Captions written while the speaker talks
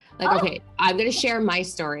Like, okay, I'm going to share my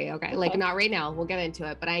story. Okay. Like, not right now. We'll get into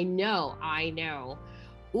it, but I know.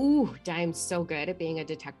 Ooh, I'm so good at being a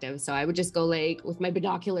detective. So I would just go like with my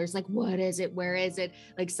binoculars, like, what is it? Where is it?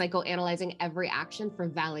 Like psychoanalyzing every action for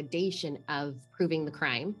validation of proving the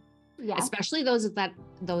crime. Yeah. Especially those of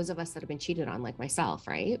us that have been cheated on, like myself,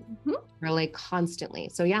 right? Mm-hmm. We're like constantly.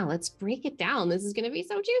 So yeah, let's break it down. This is going to be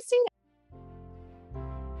so juicy.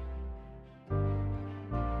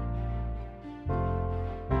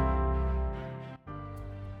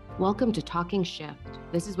 Welcome to Talking Shift.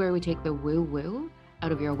 This is where we take the woo-woo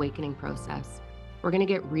out of your awakening process. We're going to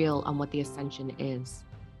get real on what the ascension is.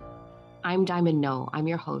 I'm Diamond No. I'm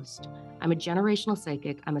your host. I'm a generational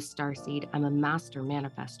psychic. I'm a starseed. I'm a master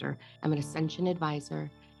manifester. I'm an ascension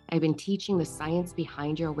advisor. I've been teaching the science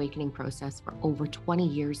behind your awakening process for over 20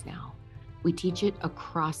 years now. We teach it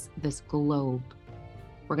across this globe.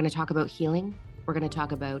 We're going to talk about healing. We're going to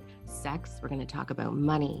talk about sex. We're going to talk about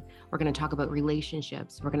money. We're going to talk about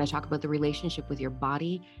relationships. We're going to talk about the relationship with your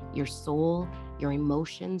body, your soul, your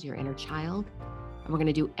emotions, your inner child. And we're going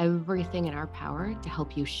to do everything in our power to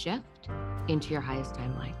help you shift into your highest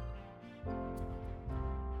timeline.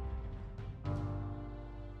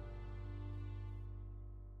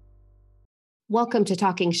 Welcome to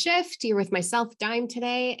Talking Shift. You're with myself, Dime,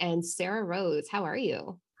 today, and Sarah Rose. How are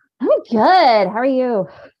you? I'm good. How are you?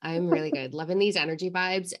 I'm really good. Loving these energy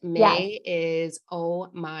vibes. May is,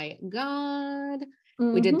 oh my God.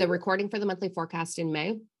 Mm-hmm. We did the recording for the monthly forecast in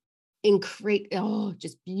May.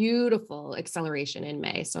 Just beautiful acceleration in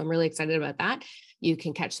May. So I'm really excited about that. You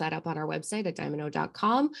can catch that up on our website at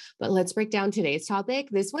diamond0.com. But let's break down today's topic.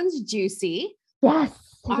 This one's juicy. Yes.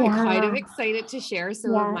 I'm kind of excited to share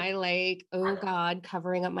some of my oh God,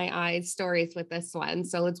 covering up my eyes stories with this one.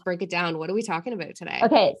 So let's break it down. What are we talking about today?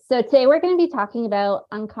 Okay. So today we're going to be talking about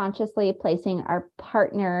unconsciously placing our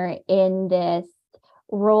partner in this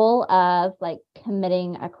role of like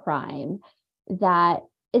committing a crime that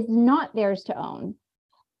is not theirs to own.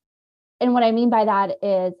 And what I mean by that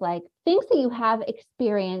is like things that you have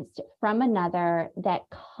experienced from another that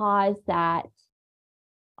cause that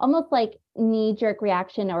almost like knee-jerk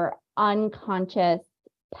reaction or unconscious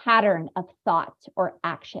pattern of thought or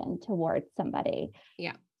action towards somebody.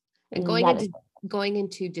 Yeah. And going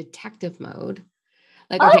into detective mode.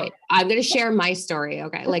 Like, okay, I'm going to share my story.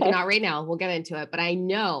 Okay. Like not right now. We'll get into it, but I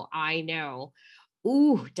know.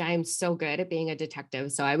 Ooh, I'm so good at being a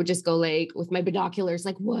detective. So I would just go like with my binoculars,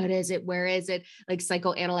 like, what is it? Where is it? Like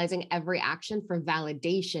psychoanalyzing every action for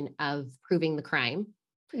validation of proving the crime.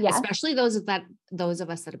 Yeah. Especially those of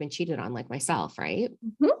us that have been cheated on, like myself, right?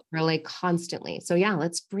 Mm-hmm. We're like constantly. So yeah,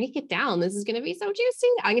 let's break it down. This is going to be so juicy.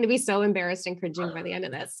 I'm going to be so embarrassed and cringing by the end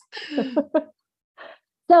of this.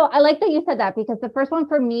 So I like that you said that because the first one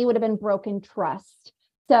for me would have been broken trust.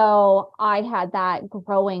 So I had that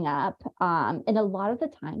growing up. And a lot of the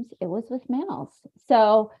times it was with males.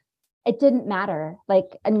 So it didn't matter.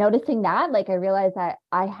 Like noticing that, like I realized that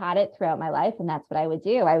I had it throughout my life and that's what I would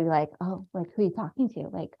do. I would be like, oh, like who are you talking to?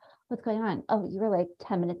 Like, what's going on? Oh, you were like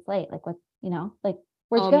 10 minutes late. Like what, like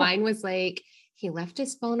where'd you go? Mine was like, he left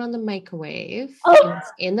his phone on the microwave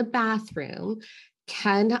in the bathroom.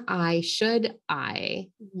 Should I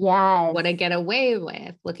want to get away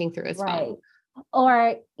with looking through his phone?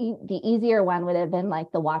 Or the easier one would have been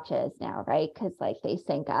like the watches now, right? Because like they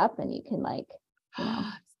sync up and you can like,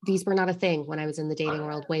 These were not a thing when I was in the dating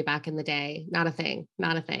world way back in the day. Not a thing.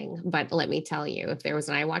 But let me tell you, if there was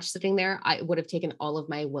an iWatch sitting there, I would have taken all of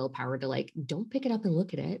my willpower to like, don't pick it up and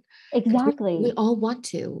look at it. Exactly. We all want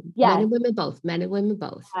to. Yes. Men and women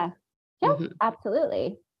both. Yeah, mm-hmm.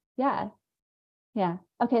 Absolutely. Yeah. Yeah.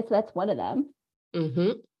 Okay. So that's one of them.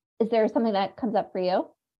 Mm-hmm. Is there something that comes up for you?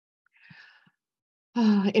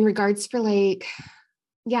 In regards for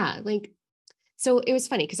so it was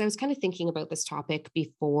funny because I was kind of thinking about this topic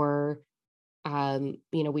before,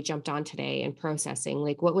 we jumped on today and processing,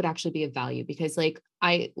 like what would actually be of value? Because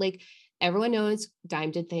everyone knows Dime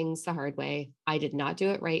did things the hard way. I did not do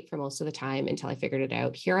it right for most of the time until I figured it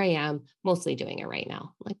out. Here I am mostly doing it right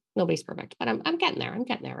now. Like nobody's perfect, but I'm getting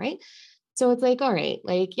there. Right. So it's like, all right,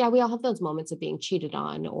 like, yeah, we all have those moments of being cheated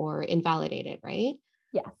on or invalidated. Right.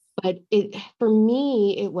 Yeah. But for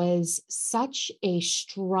me, it was such a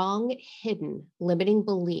strong, hidden, limiting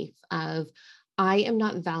belief of I am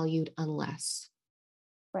not valued unless.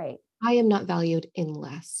 Right. I am not valued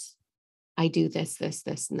unless I do this, this,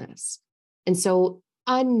 this, and this. And so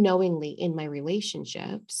unknowingly in my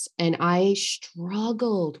relationships, and I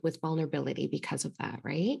struggled with vulnerability because of that,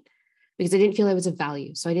 right? Because I didn't feel I was of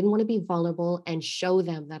value. So I didn't want to be vulnerable and show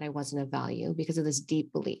them that I wasn't of value because of this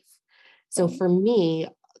deep belief. So for me,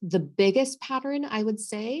 the biggest pattern I would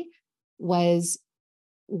say was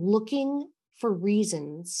looking for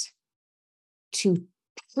reasons to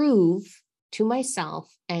prove to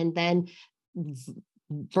myself and then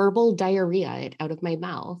verbal diarrhea it out of my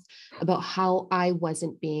mouth about how I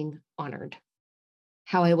wasn't being honored,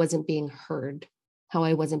 how I wasn't being heard, how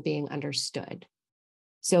I wasn't being understood.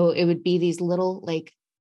 So it would be these little like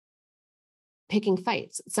picking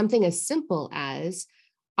fights, something as simple as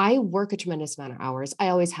I work a tremendous amount of hours. I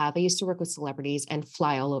always have. I used to work with celebrities and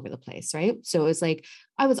fly all over the place, right? So it was like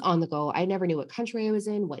I was on the go. I never knew what country I was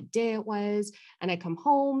in, what day it was. And I'd come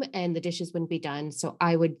home and the dishes wouldn't be done. So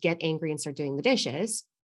I would get angry and start doing the dishes,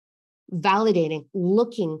 validating,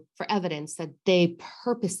 looking for evidence that they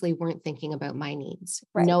purposely weren't thinking about my needs,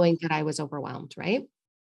 Right. knowing that I was overwhelmed, right?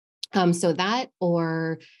 So that,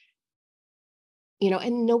 or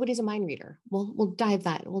and nobody's a mind reader. We'll dive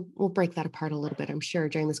that. We'll break that apart a little bit, I'm sure,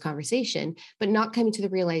 during this conversation, but not coming to the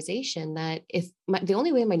realization that if the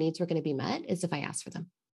only way my needs were going to be met is if I asked for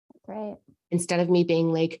them. Right. Instead of me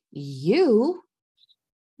being like, you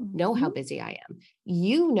know how Mhm. busy I am.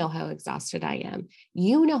 You know how exhausted I am.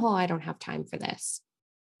 You know how I don't have time for this.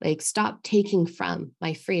 Like, stop taking from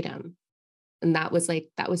my freedom. And that was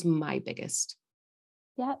my biggest.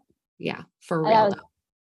 Yep. Yeah, for And real though.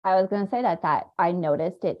 I was going to say that I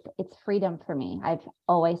noticed it's freedom for me. I've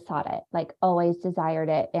always sought it, like always desired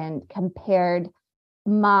it, and compared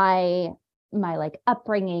my like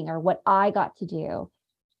upbringing or what I got to do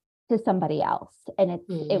to somebody else. And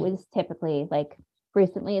it was typically like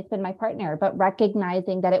recently it's been my partner, but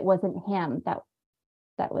recognizing that it wasn't him that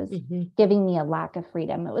was giving me a lack of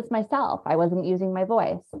freedom. It was myself. I wasn't using my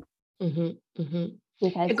voice.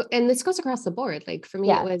 Because And this goes across the board. Like for me,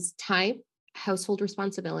 yeah. it was time, household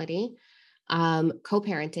responsibility,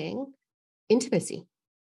 co-parenting, intimacy.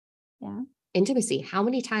 Yeah. Intimacy. How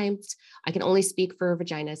many times I can only speak for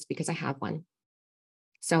vaginas because I have one.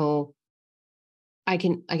 So I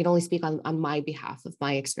can only speak on my behalf of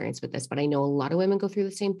my experience with this, but I know a lot of women go through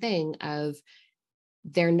the same thing of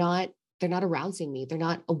they're not arousing me. They're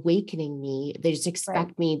not awakening me. They just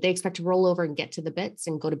expect me. They expect to roll over and get to the bits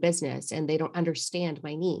and go to business, and they don't understand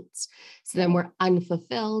my needs. So then we're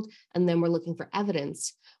unfulfilled, and then we're looking for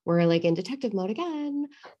evidence. We're like in detective mode again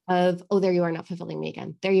of, oh, there you are not fulfilling me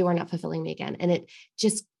again. There you are not fulfilling me again. And it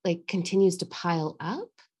just like continues to pile up.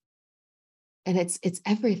 And it's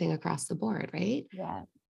everything across the board, right? Yeah.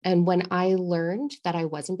 And when I learned that I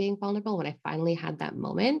wasn't being vulnerable, when I finally had that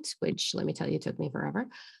moment, which let me tell you, took me forever,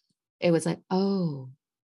 it was like, oh,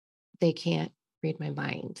 they can't read my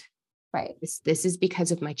mind. Right. This is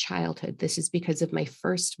because of my childhood. This is because of my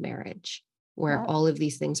first marriage, where all of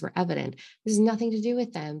these things were evident. This has nothing to do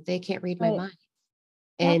with them. They can't read my mind.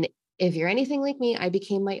 And if you're anything like me, I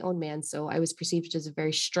became my own man. So I was perceived as a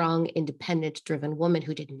very strong, independent, driven woman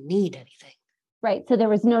who didn't need anything. Right. So there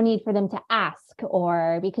was no need for them to ask,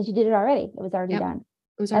 or because you did it already. It was already done.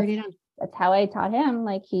 It was already done. That's how I taught him.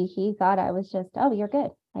 Like he thought I was just, oh, you're good.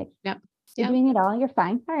 Like, you're doing it all. You're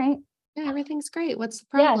fine. All right. Yeah, everything's great. What's the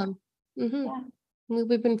problem? Yeah.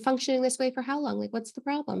 We've been functioning this way for how long? Like, what's the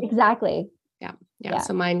problem? Exactly. Yeah.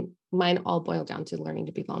 So mine all boiled down to learning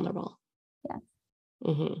to be vulnerable.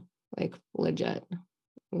 Yeah. Like legit.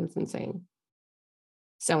 It was insane.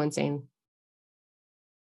 So insane.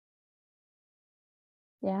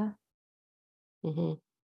 Yeah.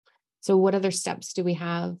 So what other steps do we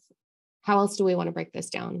have? How else do we want to break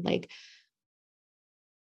this down? Like,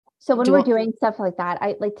 so when we're doing stuff like that,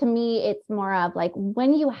 to me, it's more of like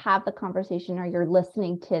when you have the conversation or you're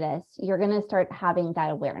listening to this, you're going to start having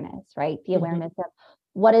that awareness, right? The awareness of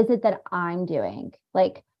what is it that I'm doing?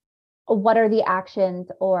 Like, what are the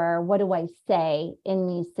actions or what do I say in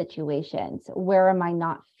these situations? Where am I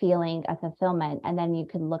not feeling a fulfillment? And then you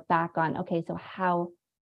can look back on, okay, so how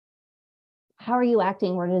are you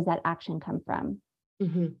acting? Where does that action come from?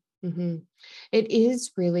 It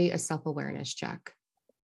is really a self-awareness check.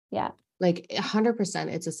 Yeah. Like 100%,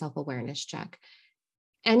 it's a self-awareness check.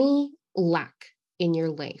 Any lack in your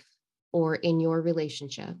life or in your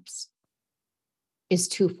relationships is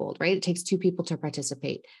twofold, right? It takes two people to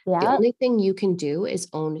participate. The only thing you can do is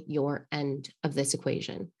own your end of this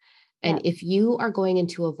equation. And if you are going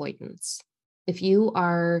into avoidance, if you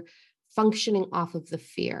are functioning off of the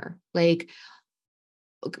fear, like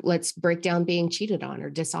let's break down being cheated on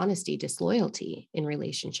or dishonesty, disloyalty in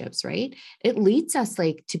relationships, right? It leads us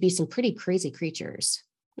like to be some pretty crazy creatures.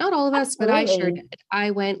 Not all of us, but I sure did.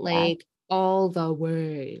 I went like all the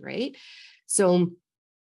way, right? So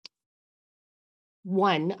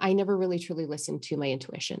one, I never really truly listened to my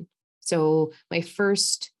intuition. So my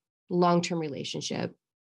first long-term relationship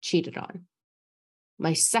cheated on.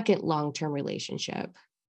 My second long-term relationship,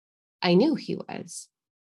 I knew he was.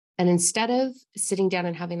 And instead of sitting down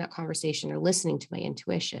and having that conversation or listening to my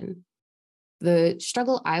intuition, the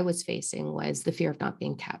struggle I was facing was the fear of not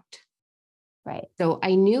being kept. Right. So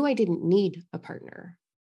I knew I didn't need a partner,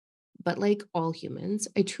 but like all humans,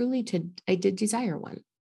 I did desire one.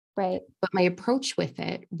 Right. But my approach with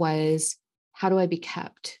it was, how do I be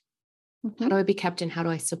kept? How do I be kept, and how do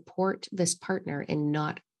I support this partner in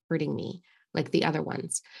not hurting me like the other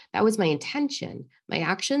ones? That was my intention. My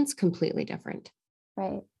actions completely different.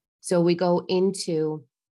 Right. So we go into,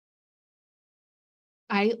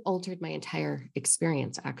 I altered my entire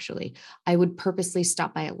experience, actually. I would purposely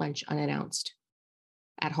stop by at lunch unannounced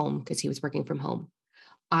at home because he was working from home.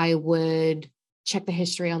 I would check the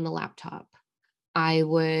history on the laptop. I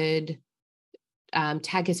would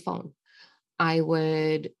tag his phone. I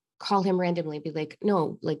would call him randomly, be like,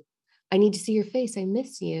 no, like, I need to see your face. I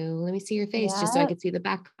miss you. Let me see your face just so I Yeah. could see the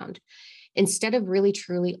background. Instead of really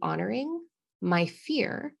truly honoring my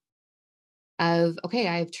fear of, okay,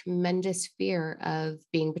 I have tremendous fear of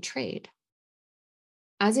being betrayed.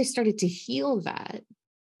 As I started to heal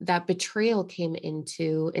that betrayal came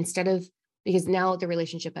into, instead of, because now the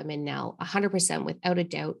relationship I'm in now, 100% without a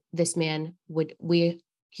doubt, this man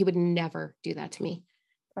he would never do that to me.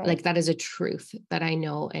 Right. Like, that is a truth that I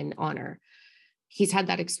know and honor. He's had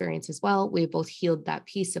that experience as well. We both healed that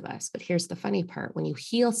piece of us. But here's the funny part: when you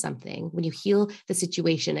heal something, when you heal the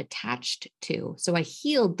situation attached to, so I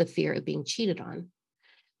healed the fear of being cheated on,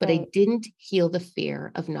 but I didn't heal the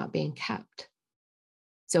fear of not being kept.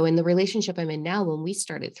 So in the relationship I'm in now, when we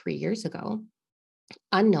started 3 years ago,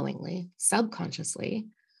 unknowingly, subconsciously,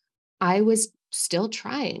 I was still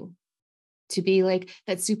trying to be like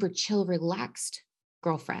that super chill, relaxed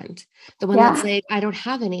girlfriend, the one that's like, I don't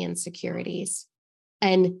have any insecurities,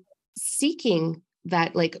 and seeking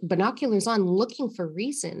that, like binoculars on, looking for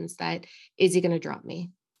reasons that, is he going to drop me?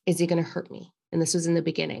 Is he going to hurt me? And this was in the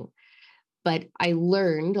beginning. But I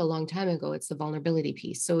learned a long time ago, it's the vulnerability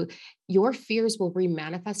piece. So your fears will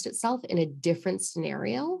remanifest itself in a different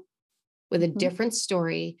scenario with a different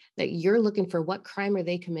story, that you're looking for, what crime are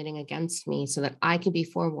they committing against me so that I can be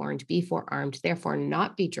forewarned, be forearmed, therefore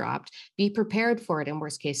not be dropped, be prepared for it in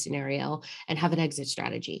worst case scenario, and have an exit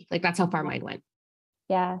strategy. Like, that's how far mine went.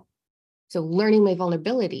 Yeah. So learning my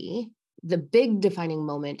vulnerability, the big defining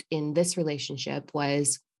moment in this relationship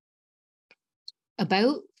was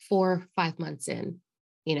about 4 or 5 months in.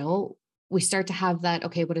 We start to have that,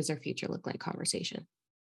 okay, what does our future look like conversation?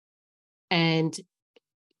 And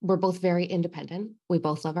we're both very independent. We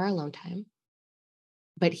both love our alone time.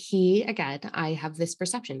 But he, again, I have this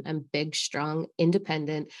perception: I'm big, strong,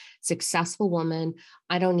 independent, successful woman.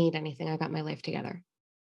 I don't need anything. I got my life together.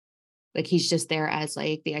 Like, he's just there as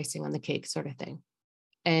like the icing on the cake sort of thing.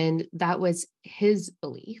 And that was his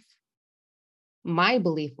belief. My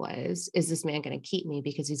belief was, is this man going to keep me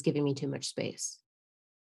because he's giving me too much space?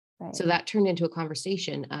 Right. So that turned into a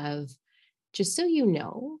conversation of, just so you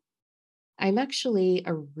know, I'm actually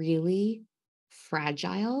a really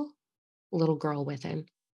fragile little girl within.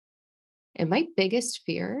 And my biggest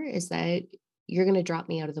fear is that you're going to drop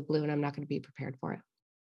me out of the blue and I'm not going to be prepared for it.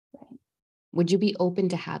 Right. Would you be open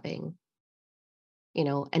to having,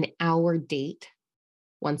 an hour date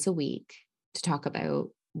once a week to talk about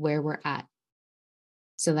where we're at,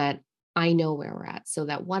 so that I know where we're at, so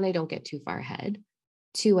that, one, I don't get too far ahead,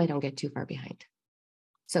 two, I don't get too far behind,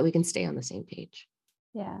 so that we can stay on the same page.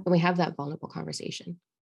 Yeah. And we have that vulnerable conversation.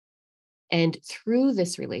 And through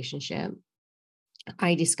this relationship,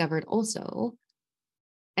 I discovered also,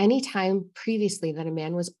 anytime previously that a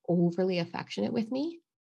man was overly affectionate with me,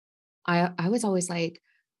 I was always like,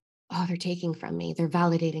 oh, they're taking from me. They're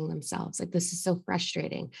validating themselves. Like, this is so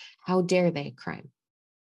frustrating. How dare they? Crime.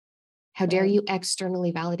 How dare you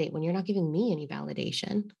externally validate when you're not giving me any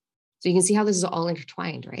validation? So you can see how this is all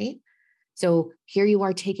intertwined, right? So here you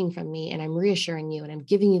are taking from me, and I'm reassuring you, and I'm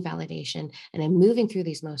giving you validation, and I'm moving through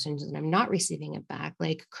these motions, and I'm not receiving it back.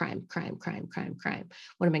 Like, crime, crime, crime, crime, crime.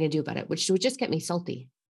 What am I going to do about it? Which would just get me salty.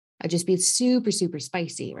 I'd just be super, super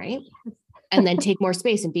spicy, right? And then take more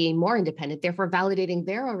space and being more independent, therefore validating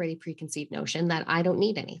their already preconceived notion that I don't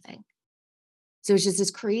need anything. So it's just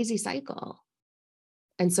this crazy cycle.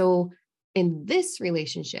 And so in this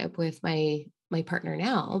relationship with my partner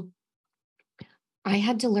now, I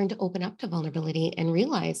had to learn to open up to vulnerability and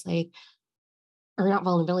realize, or not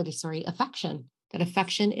vulnerability, sorry, affection. That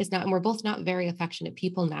affection is not, and we're both not very affectionate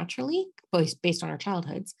people naturally, based on our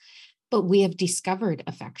childhoods, but we have discovered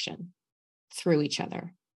affection through each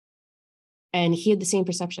other. And he had the same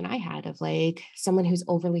perception I had of like someone who's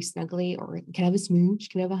overly snuggly, or can I have a smooch?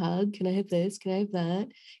 Can I have a hug? Can I have this? Can I have that?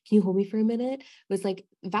 Can you hold me for a minute? It was like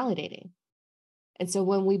validating. And so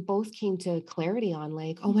when we both came to clarity on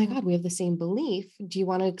like, oh my God, we have the same belief. Do you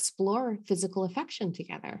want to explore physical affection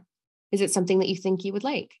together? Is it something that you think you would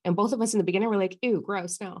like? And both of us in the beginning were like, ew,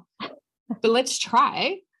 gross, no. But let's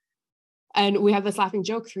try. And we have this laughing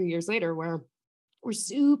joke 3 years later where we're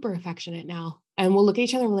super affectionate now. And we'll look at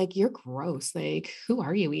each other and we're like, you're gross. Like, who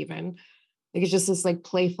are you even? Like, it's just this like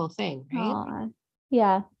playful thing, right? Aw.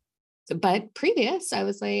 Yeah. So, but previous, I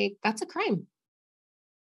was like, that's a crime.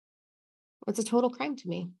 It's a total crime to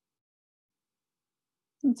me.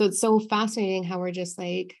 So it's so fascinating how we're just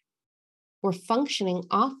like, we're functioning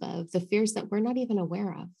off of the fears that we're not even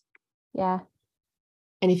aware of. Yeah.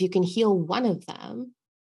 And if you can heal one of them,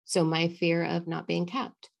 so my fear of not being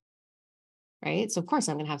kept, right? So of course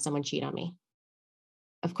I'm going to have someone cheat on me.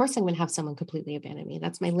 Of course I'm going to have someone completely abandon me.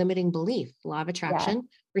 That's my limiting belief. Law of attraction,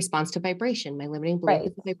 response to vibration. My limiting belief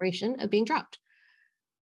is the vibration of being dropped.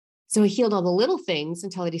 So I healed all the little things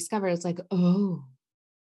until I discovered it's like, oh,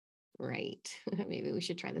 right. Maybe we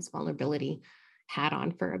should try this vulnerability hat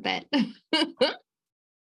on for a bit.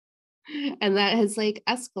 And that has like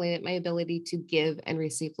escalated my ability to give and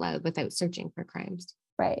receive love without searching for crimes.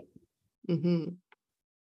 Right. Mm-hmm.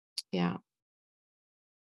 Yeah.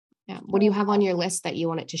 Yeah. What do you have on your list that you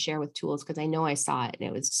wanted to share with tools? Because I know I saw it and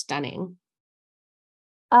it was stunning.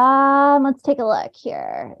 Let's take a look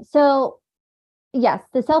here. So yes,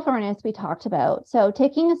 the self-awareness we talked about. So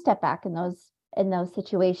taking a step back in those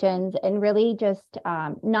situations and really just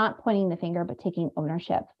not pointing the finger, but taking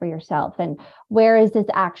ownership for yourself. And where is this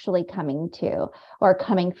actually coming to or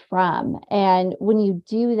coming from? And when you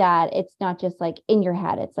do that, it's not just like in your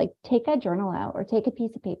head. It's like take a journal out or take a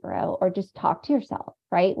piece of paper out or just talk to yourself,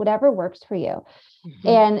 right? Whatever works for you. Mm-hmm.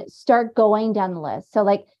 And start going down the list. So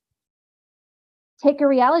like take a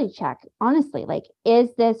reality check. Honestly, like,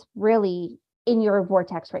 is this really in your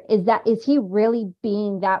vortex, right? Is he really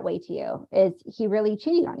being that way to you? Is he really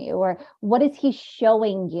cheating on you? Or what is he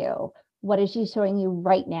showing you? What is he showing you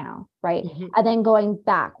right now? Right. Mm-hmm. And then going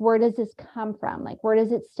back, where does this come from? Like, where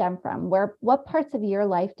does it stem from? What parts of your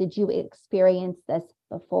life did you experience this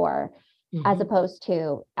before? Mm-hmm. As opposed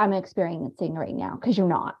to I'm experiencing right now, because you're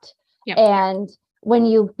not. Yep. And when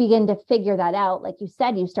you begin to figure that out, like you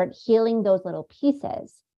said, you start healing those little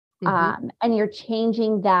pieces. Mm-hmm. And you're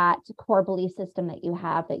changing that core belief system that you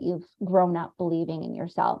have, that you've grown up believing in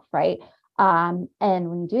yourself, right? And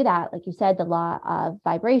when you do that, like you said, the law of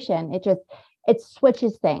vibration, it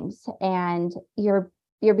switches things, and you're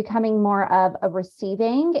becoming more of a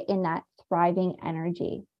receiving in that thriving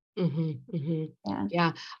energy. Mm-hmm, mm-hmm.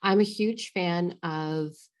 Yeah. I'm a huge fan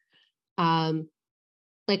of,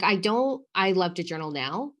 like, I love to journal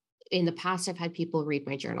now. In the past, I've had people read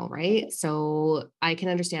my journal, right? So I can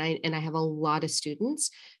understand. And I have a lot of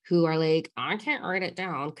students who are like, I can't write it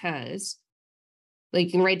down because, like,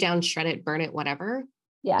 you can write down, shred it, burn it, whatever.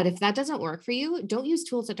 Yeah. But if that doesn't work for you, don't use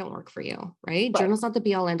tools that don't work for you, right? Journal's not the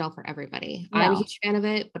be all end all for everybody. No. I'm a huge fan of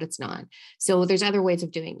it, but it's not. So there's other ways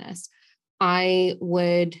of doing this. I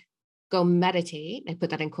would go meditate. I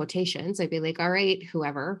put that in quotations. I'd be like, all right,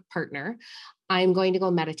 whoever, partner, I'm going to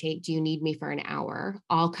go meditate. Do you need me for an hour?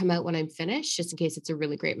 I'll come out when I'm finished, just in case it's a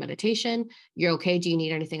really great meditation. You're okay. Do you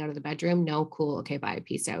need anything out of the bedroom? No, cool. Okay, bye.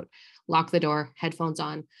 Peace out. Lock the door, headphones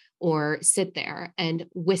on, or sit there and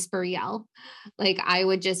whisper, yell. Like, I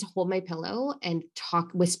would just hold my pillow and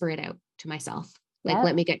whisper it out to myself. Like,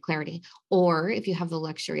 let me get clarity. Or if you have the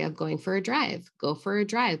luxury of going for a drive, go for a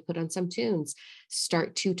drive, put on some tunes,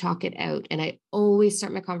 start to talk it out. And I always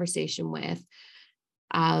start my conversation with,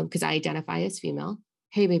 because I identify as female.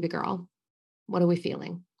 Hey, baby girl, what are we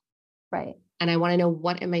feeling? Right. And I want to know,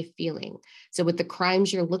 what am I feeling? So with the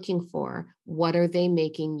crimes you're looking for, what are they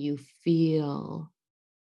making you feel?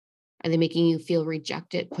 Are they making you feel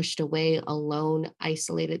rejected, pushed away, alone,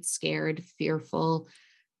 isolated, scared, fearful,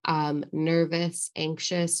 nervous,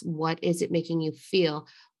 anxious? What is it making you feel?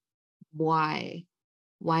 Why?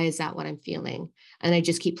 Why is that what I'm feeling? And I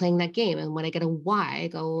just keep playing that game. And when I get a why, I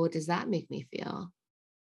go, what does that make me feel?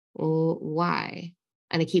 Well, why?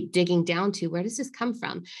 And I keep digging down to, where does this come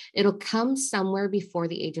from? It'll come somewhere before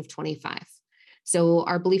the age of 25. So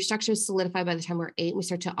our belief structures solidify by the time we're 8, and we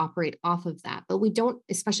start to operate off of that. But we don't,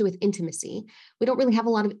 especially with intimacy, we don't really have a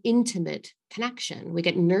lot of intimate connection. We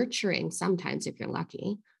get nurturing sometimes if you're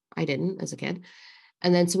lucky. I didn't as a kid.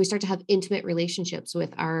 And then so we start to have intimate relationships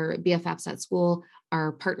with our BFFs at school,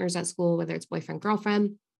 our partners at school, whether it's boyfriend,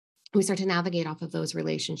 girlfriend. We start to navigate off of those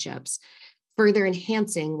relationships, further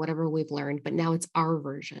enhancing whatever we've learned, but now it's our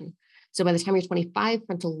version. So by the time you're 25,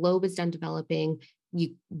 frontal lobe is done developing.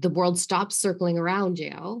 The world stops circling around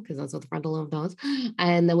you, because that's what the frontal lobe does.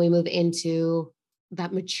 And then we move into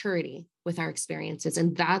that maturity. with our experiences.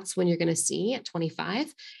 And that's when you're going to see at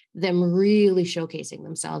 25, them really showcasing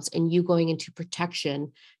themselves and you going into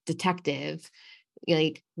protection, detective,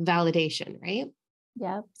 like validation, right?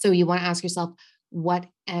 Yeah. So you want to ask yourself, what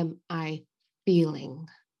am I feeling?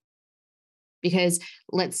 Because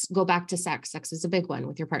let's go back to sex. Sex is a big one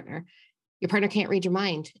with your partner. Your partner can't read your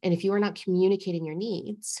mind. And if you are not communicating your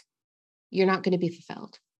needs, you're not going to be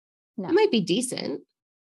fulfilled. No. It might be decent,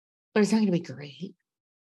 but it's not going to be great.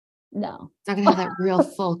 No. It's not going to have that real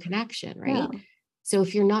full connection, right? No. So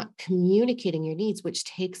if you're not communicating your needs, which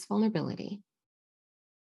takes vulnerability,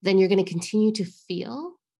 then you're going to continue to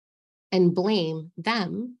feel and blame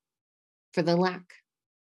them for the lack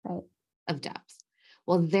of depth.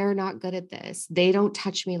 Well, they're not good at this. They don't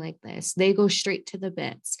touch me like this. They go straight to the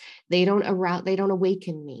bits. They don't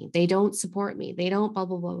awaken me. They don't support me. They don't blah,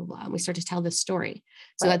 blah, blah, blah, blah. And we start to tell this story.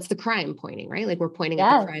 So that's the crime pointing, right? Like we're pointing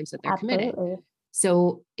at the crimes that they're committing.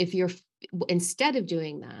 So if you're, instead of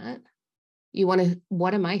doing that, you want to,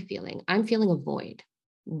 what am I feeling? I'm feeling a void.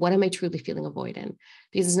 What am I truly feeling a void in?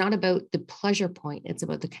 Because it's not about the pleasure point. It's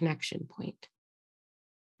about the connection point.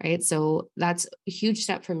 Right. So that's a huge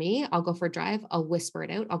step for me. I'll go for a drive. I'll whisper it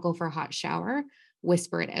out. I'll go for a hot shower,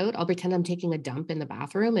 whisper it out. I'll pretend I'm taking a dump in the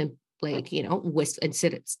bathroom and like, whisper and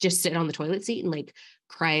sit on the toilet seat and like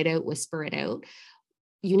cry it out, whisper it out.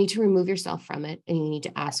 You need to remove yourself from it. And you need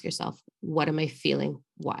to ask yourself, what am I feeling?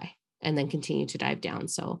 Why? And then continue to dive down.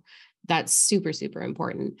 So that's super, super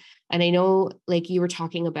important. And I know like you were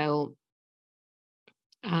talking about,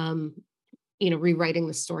 rewriting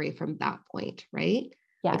the story from that point, right?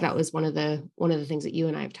 Yeah. Like that was one of the things that you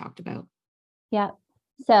and I have talked about. Yeah.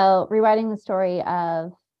 So rewriting the story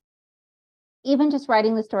of, even just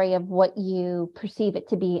writing the story of what you perceive it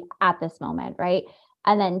to be at this moment, right?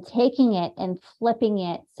 And then taking it and flipping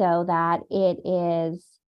it so that it is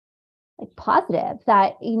like positive,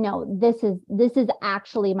 that, this is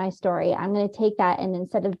actually my story. I'm going to take that. And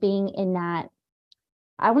instead of being in that,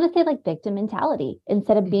 I want to say like victim mentality,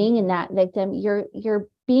 instead of being in that victim, you're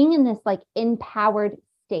being in this like empowered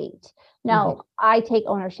state. No, I take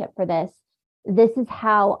ownership for this. This is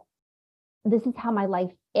how my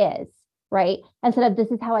life is, right? Instead of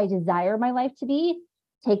this is how I desire my life to be,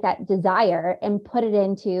 take that desire and put it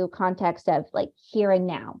into context of like here and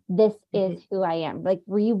now. This is who I am. Like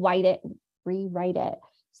rewrite it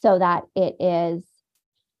so that it is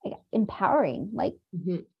empowering, like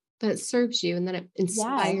that serves you and that it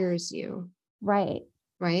inspires you. Right.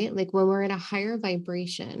 Right. Like when we're in a higher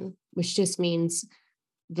vibration, which just means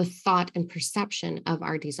the thought and perception of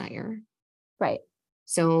our desire. Right.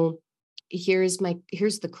 So here's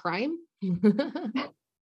the crime.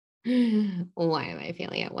 Why am I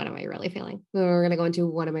feeling it? What am I really feeling? We're going to go into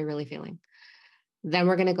what am I really feeling? Then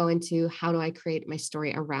we're going to go into how do I create my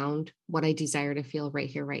story around what I desire to feel right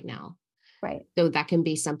here, right now. Right. So that can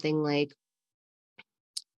be something like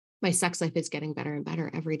my sex life is getting better and better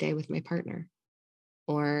every day with my partner,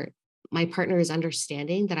 or my partner is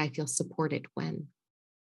understanding that I feel supported when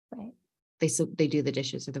they do the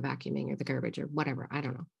dishes or the vacuuming or the garbage or whatever. I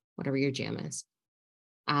don't know, whatever your jam is.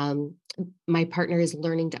 My partner is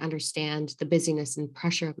learning to understand the busyness and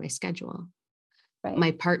pressure of my schedule. Right.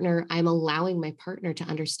 My partner, I'm allowing my partner to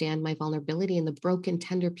understand my vulnerability and the broken,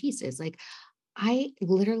 tender pieces. Like I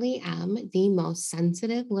literally am the most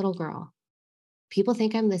sensitive little girl. People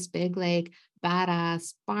think I'm this big, like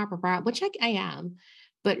badass, blah, blah, blah, which I am,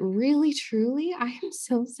 but really, truly, I am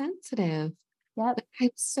so sensitive. Yep. I'm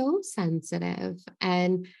so sensitive.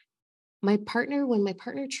 And when my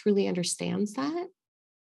partner truly understands that,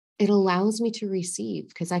 it allows me to receive,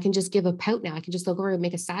 because I can just give a pout now. I can just look over and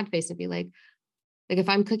make a sad face and be like if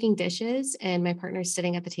I'm cooking dishes and my partner's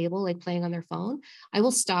sitting at the table, like playing on their phone, I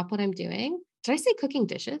will stop what I'm doing. Did I say cooking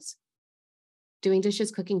dishes? Doing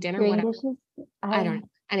dishes, cooking dinner, whatever. Dishes? I don't know.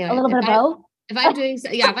 Anyway, a little bit of both. If I'm doing,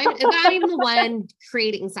 if I'm the one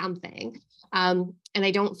creating something, and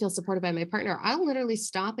I don't feel supported by my partner, I'll literally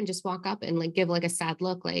stop and just walk up and like give like a sad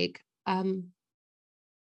look, like, and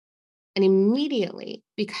immediately,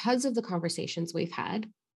 because of the conversations we've had,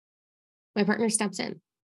 my partner steps in.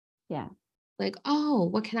 Yeah. Like, oh,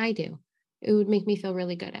 what can I do? It would make me feel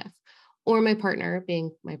really good if. Or my partner,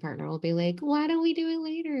 being my partner, will be like, why don't we do it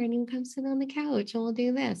later? And you come sit on the couch and we'll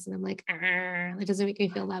do this. And I'm like, that doesn't make me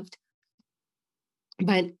feel loved.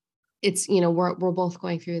 But it's, we're both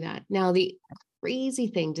going through that. Now, the crazy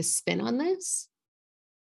thing to spin on this.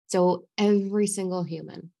 So every single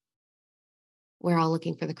human, we're all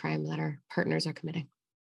looking for the crime that our partners are committing.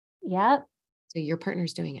 Yep. So your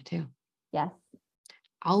partner's doing it too. Yes.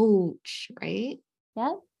 Ouch, right?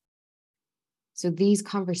 Yep. So these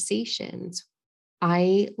conversations,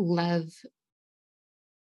 I love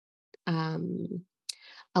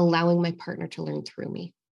allowing my partner to learn through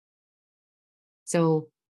me. So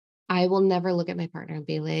I will never look at my partner and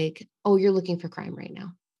be like, oh, you're looking for crime right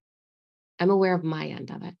now. I'm aware of my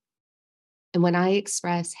end of it. And when I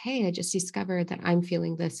express, hey, I just discovered that I'm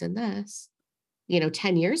feeling this and this,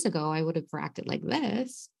 10 years ago, I would have acted like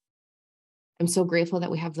this. I'm so grateful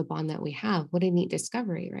that we have the bond that we have. What a neat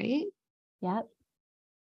discovery, right? Yep.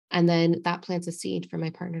 And then that plants a seed for my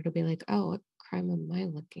partner to be like, oh, what crime am I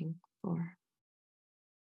looking for?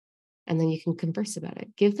 And then you can converse about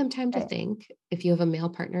it. Give them time to think. If you have a male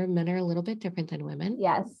partner, men are a little bit different than women.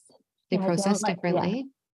 Yes. They process differently.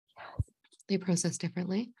 Yeah. They process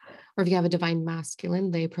differently. Or if you have a divine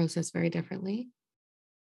masculine, they process very differently.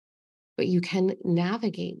 But you can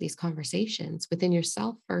navigate these conversations within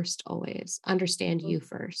yourself first, always. Understand you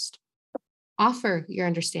first. Offer your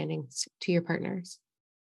understandings to your partners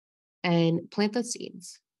and plant those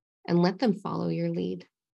seeds and let them follow your lead.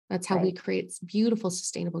 That's how we create beautiful,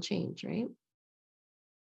 sustainable change, right?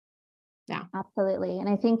 Yeah. Absolutely. And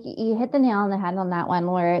I think you hit the nail on the head on that one,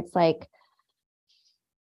 where it's like,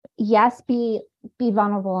 yes, be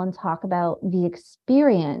vulnerable and talk about the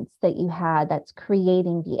experience that you had that's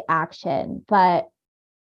creating the action. But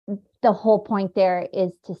the whole point there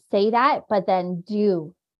is to say that, but then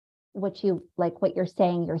do what you're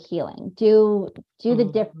saying, you're healing. Do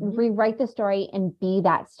rewrite the story and be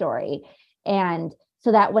that story. And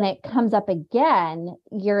so that when it comes up again,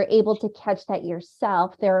 you're able to catch that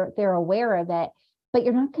yourself. They're aware of it, but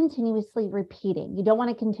you're not continuously repeating. You don't want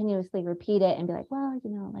to continuously repeat it and be like, well,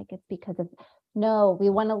 like it's because of, no, we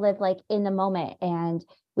want to live like in the moment. And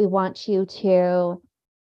we want you to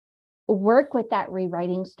work with that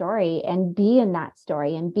rewriting story and be in that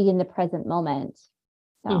story and be in the present moment.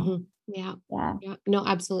 So, yeah. No,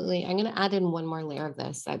 absolutely. I'm going to add in one more layer of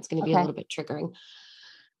this. That's going to be a little bit triggering.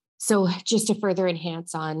 So just to further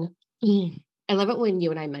enhance on, I love it when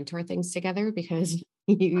you and I mentor things together, because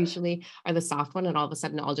you usually are the soft one and all of a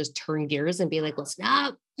sudden I'll just turn gears and be like, listen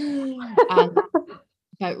up.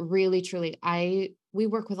 But really, truly, we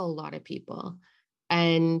work with a lot of people.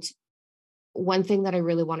 And one thing that I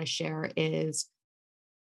really want to share is,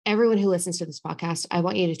 everyone who listens to this podcast, I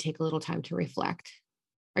want you to take a little time to reflect.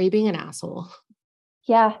 Are you being an asshole?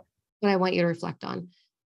 Yeah. But I want you to reflect on,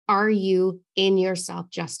 are you in yourself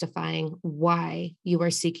justifying why you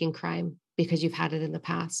are seeking crime because you've had it in the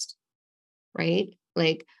past? Right?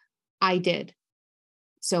 Like I did.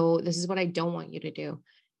 So this is what I don't want you to do.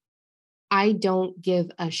 I don't give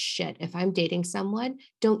a shit. If I'm dating someone,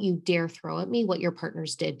 don't you dare throw at me what your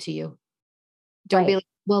partners did to you. Don't be like,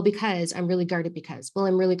 well, because I'm really guarded because,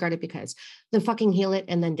 then fucking heal it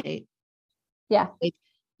and then date. Yeah. Like,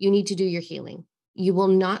 you need to do your healing. You will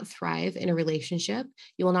not thrive in a relationship.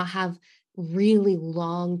 You will not have really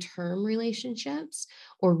long-term relationships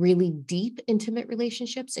or really deep, intimate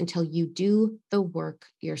relationships until you do the work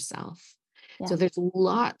yourself. Yeah. So there's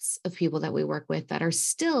lots of people that we work with that are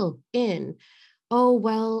still in, oh,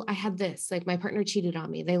 well, I had this, like my partner cheated on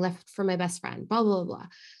me. They left for my best friend, blah, blah, blah.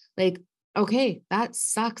 Like, okay, that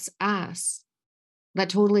sucks ass. That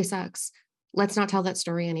totally sucks. Let's not tell that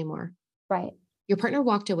story anymore. Right. Your partner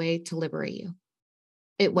walked away to liberate you.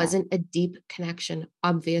 It wasn't a deep connection,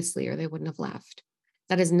 obviously, or they wouldn't have left.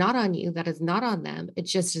 That is not on you. That is not on them.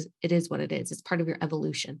 It is what it is. It's part of your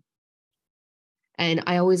evolution. And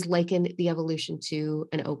I always liken the evolution to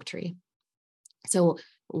an oak tree. So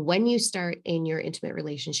when you start in your intimate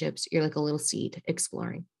relationships, you're like a little seed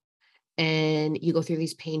exploring. And you go through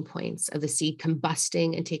these pain points of the seed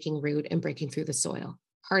combusting and taking root and breaking through the soil.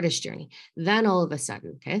 Hardest journey. Then all of a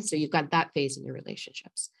sudden, okay, so you've got that phase in your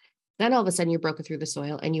relationships. Then all of a sudden you're broken through the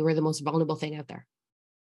soil and you were the most vulnerable thing out there.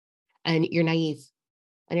 And you're naive.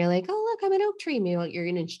 And you're like, oh, look, I'm an oak tree. Maybe you're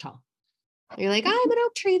an inch tall. And you're like, I'm an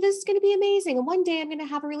oak tree. This is going to be amazing. And one day I'm going to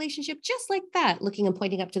have a relationship just like that, looking and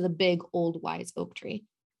pointing up to the big, old, wise oak tree.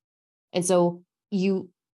 And so you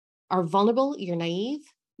are vulnerable. You're naive.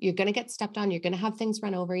 You're going to get stepped on. You're going to have things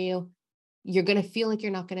run over you. You're going to feel like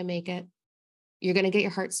you're not going to make it. You're going to get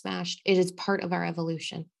your heart smashed. It is part of our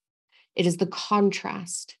evolution. It is the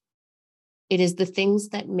contrast. It is the things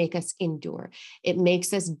that make us endure. It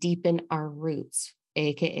makes us deepen our roots,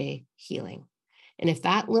 AKA healing. And if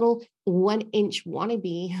that little 1 inch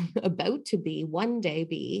wannabe about to be one day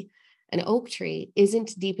be an oak tree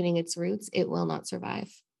isn't deepening its roots, it will not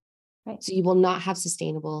survive. Right. So you will not have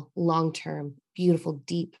sustainable, long-term, beautiful,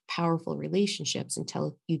 deep, powerful relationships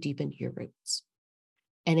until you deepen your roots.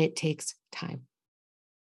 And it takes time.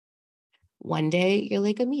 One day you're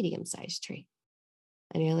like a medium-sized tree.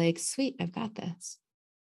 And you're like, sweet, I've got this.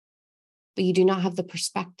 But you do not have the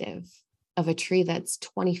perspective of a tree that's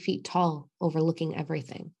 20 feet tall, overlooking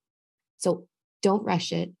everything. So don't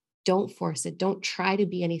rush it. Don't force it. Don't try to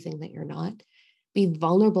be anything that you're not. Be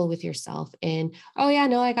vulnerable with yourself. And, oh yeah,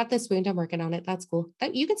 no, I got this wound. I'm working on it. That's cool.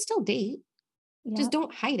 That you can still date. Yeah. Just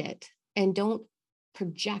don't hide it and don't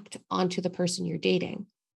project onto the person you're dating.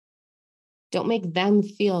 Don't make them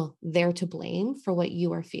feel they're to blame for what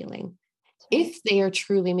you are feeling. Right. If they are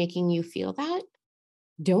truly making you feel that,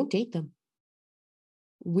 don't date them.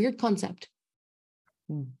 Weird concept.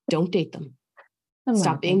 Don't date them.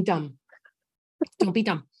 Stop being dumb. Don't be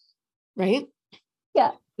dumb. Right?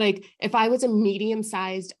 Yeah. Like if I was a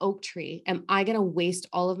medium-sized oak tree, am I going to waste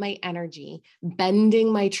all of my energy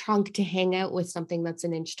bending my trunk to hang out with something that's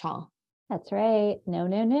an inch tall? That's right. No.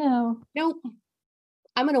 Nope.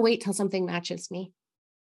 I'm going to wait till something matches me.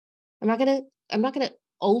 I'm not going to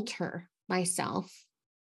alter myself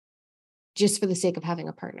just for the sake of having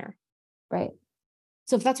a partner. Right.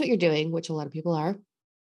 So if that's what you're doing, which a lot of people are,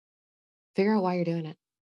 figure out why you're doing it.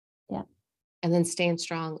 Yeah. And then stand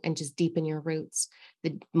strong and just deepen your roots.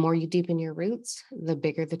 The more you deepen your roots, the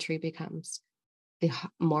bigger the tree becomes. The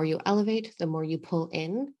more you elevate, the more you pull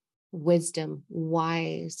in wisdom,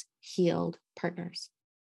 wise, healed partners.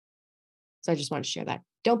 So I just want to share that.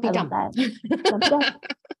 Don't be dumb.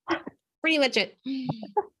 Pretty much it.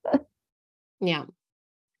 Yeah.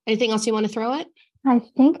 Anything else you want to throw at? I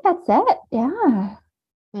think that's it. Yeah.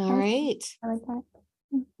 All right. I like that.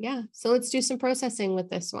 Yeah. So let's do some processing with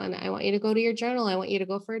this one. I want you to go to your journal. I want you to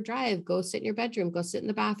go for a drive, go sit in your bedroom, go sit in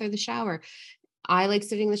the bath or the shower. I like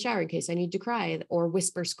sitting in the shower in case I need to cry or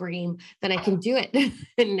whisper, scream, then I can do it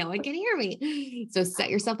and no one can hear me. So set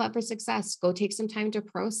yourself up for success. Go take some time to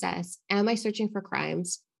process. Am I searching for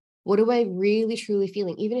crimes? What do I really, truly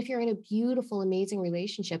feeling? Even if you're in a beautiful, amazing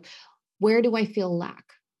relationship, where do I feel lack?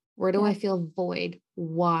 Where do I feel void?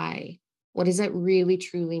 Why? What is it really,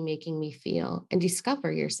 truly making me feel? And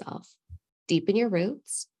discover yourself. Deepen your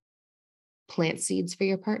roots. Plant seeds for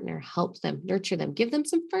your partner. Help them, nurture them. Give them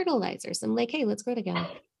some fertilizer. Some like, hey, let's grow together.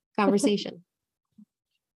 Conversation.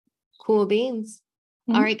 Cool beans.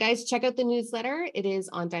 Mm-hmm. All right, guys, check out the newsletter. It is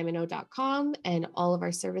on diamondno.com, and all of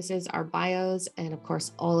our services, our bios, and of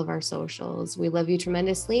course, all of our socials. We love you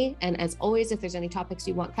tremendously. And as always, if there's any topics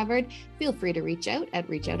you want covered, feel free to reach out at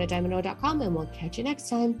diamondno.com, and we'll catch you next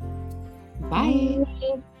time. Bye.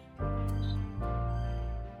 Bye.